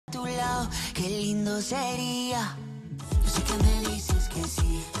qué lindo sería. Yo sé que me dices que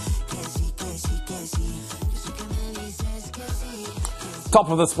sí, que sí, que sí, que sí. Yo sé que me dices que sí. Top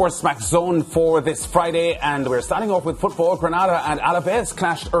of the SportsMax Zone for this Friday, and we're starting off with football. Granada and Alaves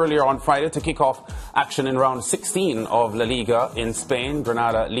clashed earlier on Friday to kick off action in round 16 of La Liga in Spain.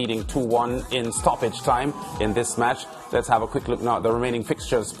 Granada leading 2-1 in stoppage time in this match. Let's have a quick look now at the remaining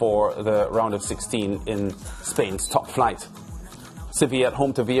fixtures for the round of 16 in Spain's top flight. Sevilla at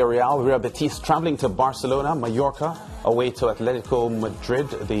home to Villarreal. Real Betis travelling to Barcelona. Mallorca away to Atletico Madrid,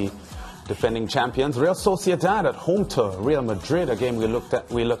 the defending champions. Real Sociedad at home to Real Madrid, a game we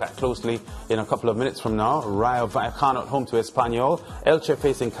look at closely in a couple of minutes from now. Rayo Vallecano at home to Espanyol. Elche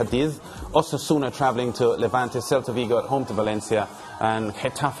facing Cadiz. Osasuna travelling to Levante. Celta Vigo at home to Valencia. And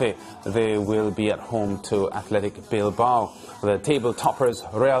Getafe, they will be at home to Athletic Bilbao. The table toppers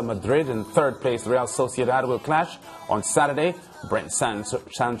Real Madrid and third place Real Sociedad will clash on Saturday. Brent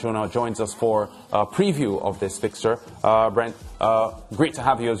Sancho now joins us for a preview of this fixture. Brent, great to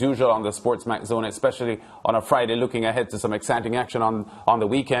have you as usual on the SportsMax Zone, especially on a Friday, looking ahead to some exciting action on the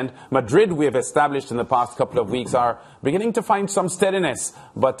weekend. Madrid, we have established in the past couple of weeks, are beginning to find some steadiness,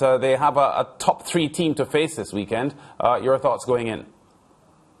 but they have a top three team to face this weekend. Your thoughts going in?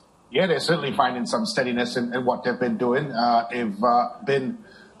 Yeah, they're certainly finding some steadiness in what they've been doing. They've been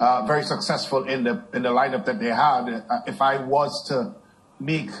very successful in the lineup that they had. If I was to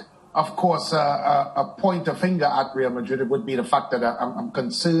make, of course, point a finger at Real Madrid, it would be the fact that I'm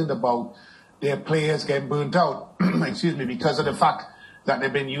concerned about their players getting burnt out. Excuse me, because of the fact that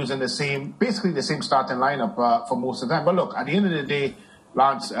they've been using basically the same starting lineup for most of the time. But look, at the end of the day,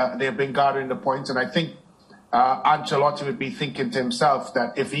 Lance, they've been gathering the points, and I think Ancelotti would be thinking to himself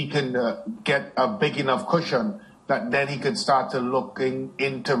that if he can get a big enough cushion, that then he could start to looking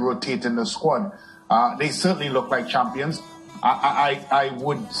into rotating the squad. They certainly look like champions. I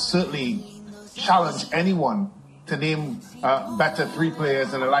would certainly challenge anyone to name better three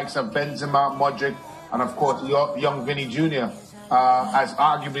players than the likes of Benzema, Modric, and of course young Vinny Jr. As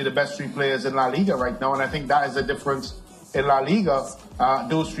arguably the best three players in La Liga right now. And I think that is the difference in La Liga,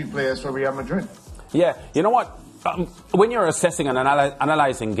 those three players for Real Madrid. Yeah, you know what? When you're assessing and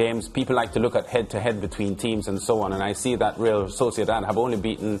analysing games, people like to look at head-to-head between teams and so on. And I see that Real Sociedad have only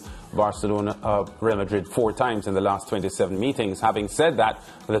beaten Real Madrid 4 times in the last 27 meetings. Having said that,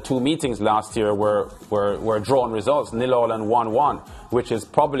 the 2 meetings last year were drawn results, 0-0 and 1-1, which is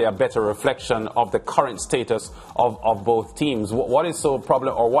probably a better reflection of the current status of both teams. What is so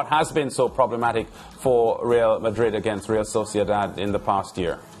what has been so problematic for Real Madrid against Real Sociedad in the past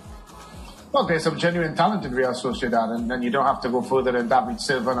year? Well, there's some genuine talent in Real Sociedad, and you don't have to go further than David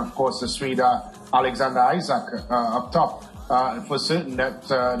Silva and, of course, the Swede Alexander Isak up top. For certain, that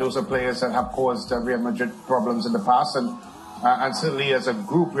those are players that have caused Real Madrid problems in the past, and certainly as a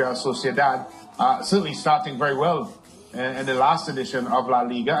group, Real Sociedad certainly starting very well in the last edition of La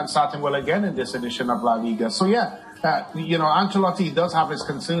Liga and starting well again in this edition of La Liga. So, yeah, Ancelotti does have his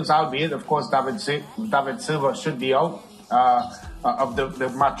concerns, albeit, of course, David Silva should be out of the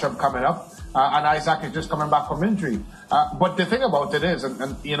matchup coming up. And Isaac is just coming back from injury. But the thing about it is, and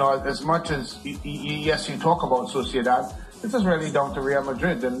as much as, yes, you talk about Sociedad, this is really down to Real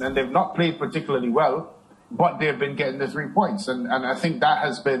Madrid. And they've not played particularly well, but they've been getting the 3 points. And I think that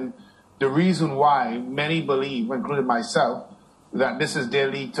has been the reason why many believe, including myself, that this is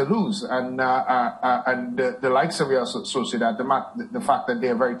their league to lose. And the likes of Real Sociedad, the fact that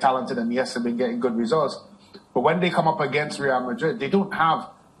they're very talented and, yes, they've been getting good results. But when they come up against Real Madrid, they don't have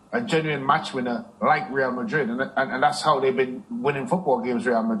a genuine match winner like Real Madrid. And that's how they've been winning football games,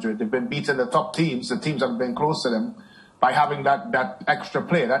 Real Madrid. They've been beating the top teams, the teams that have been close to them, by having that extra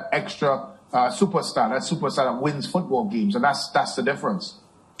player, that extra superstar that wins football games. And that's the difference.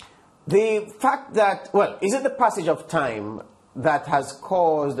 The fact that, is it the passage of time that has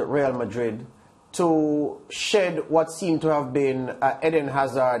caused Real Madrid to shed what seemed to have been Eden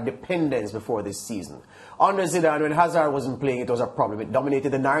Hazard dependence before this season? Under Zidane, when Hazard wasn't playing, it was a problem. It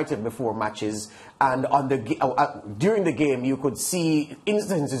dominated the narrative before matches, and during the game, you could see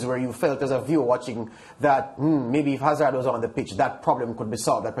instances where you felt as a viewer watching that maybe if Hazard was on the pitch, that problem could be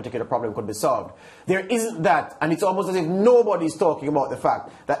solved, that particular problem could be solved. There isn't that, and it's almost as if nobody's talking about the fact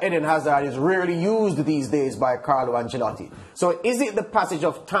that Eden Hazard is rarely used these days by Carlo Ancelotti. So is it the passage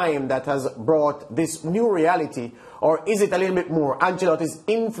of time that has brought this new reality, or is it a little bit more Ancelotti's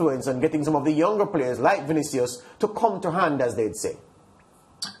influence on getting some of the younger players like Vinicius to come to hand, as they'd say?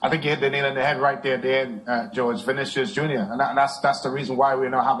 I think you hit the nail on the head right there at the end, George. Vinicius Jr. And that's the reason why we're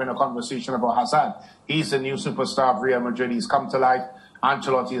now having a conversation about Hazard. He's the new superstar of Real Madrid. He's come to life.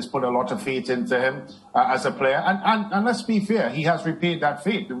 Ancelotti has put a lot of faith into him as a player. And let's be fair, he has repaid that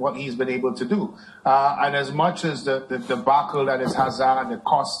faith in what he's been able to do. And as much as the debacle that is Hazard, the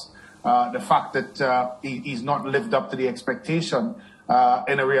cost, the fact that he's not lived up to the expectation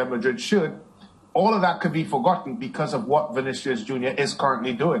in a Real Madrid shirt, all of that could be forgotten because of what Vinicius Jr. is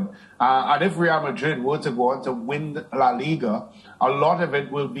currently doing. And if Real Madrid were to go on to win La Liga, a lot of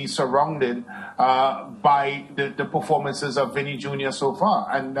it will be surrounded by the performances of Vinny Jr. so far.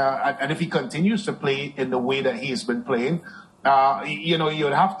 And if he continues to play in the way that he's been playing,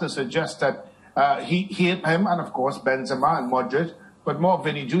 you'd have to suggest that him and, of course, Benzema and Modric, but more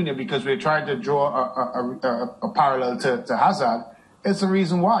Vinny Jr., because we're trying to draw a parallel to Hazard. It's the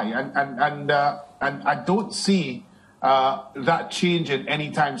reason why, and I don't see that changing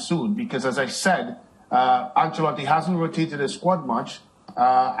anytime soon, because, as I said, Ancelotti hasn't rotated his squad much,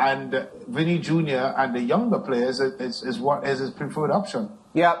 and Vinny Jr. and the younger players is what is his preferred option.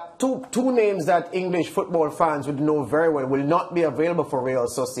 Yeah, two names that English football fans would know very well will not be available for Real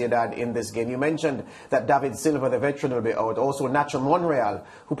Sociedad in this game. You mentioned that David Silva, the veteran, will be out. Also, Nacho Monreal,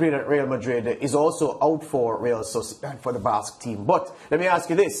 who played at Real Madrid, is also out for Real Sociedad for the Basque team. But let me ask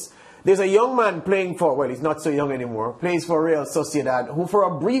you this. There's a young man playing for, well, he's not so young anymore, plays for Real Sociedad, who for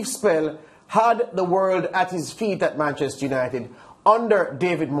a brief spell had the world at his feet at Manchester United under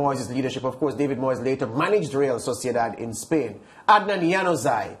David Moyes' leadership. Of course, David Moyes later managed Real Sociedad in Spain. Adnan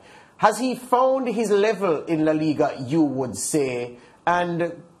Januzaj, has he found his level in La Liga, you would say?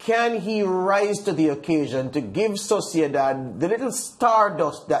 And can he rise to the occasion to give Sociedad the little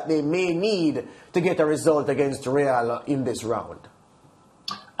stardust that they may need to get a result against Real in this round?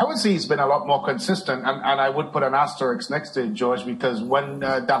 I would say he's been a lot more consistent, and I would put an asterisk next to it, George, because when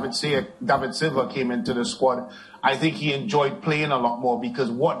David Silva came into the squad, I think he enjoyed playing a lot more, because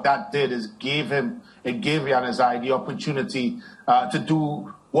what that did is gave Januzaj the opportunity to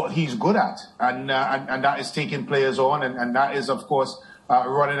do what he's good at, and that is taking players on, and that is, of course,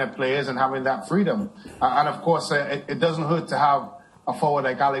 running at players and having that freedom. And of course, it doesn't hurt to have a forward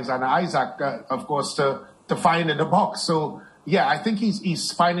like Alexander Isak, of course, to find in the box. So, yeah, I think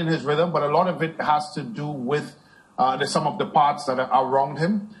he's finding his rhythm, but a lot of it has to do with the sum of the parts that are around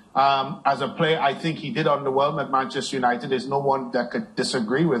him. As a player, I think he did underwhelm at Manchester United. There's no one that could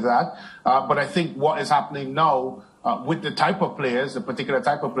disagree with that. But I think what is happening now with the type of players, the particular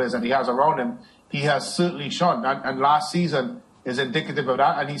type of players that he has around him, he has certainly shone. And last season is indicative of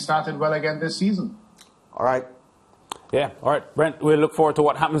that, and he started well again this season. All right. Yeah, all right, Brent, we'll look forward to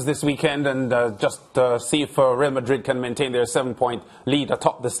what happens this weekend, and just see if Real Madrid can maintain their 7-point lead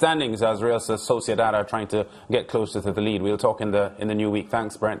atop the standings as Real Sociedad are trying to get closer to the lead. We'll talk in the new week.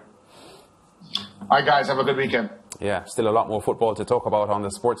 Thanks, Brent. All right, guys, have a good weekend. Yeah, still a lot more football to talk about on the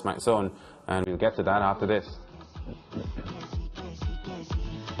SportsMax Zone, and we'll get to that after this.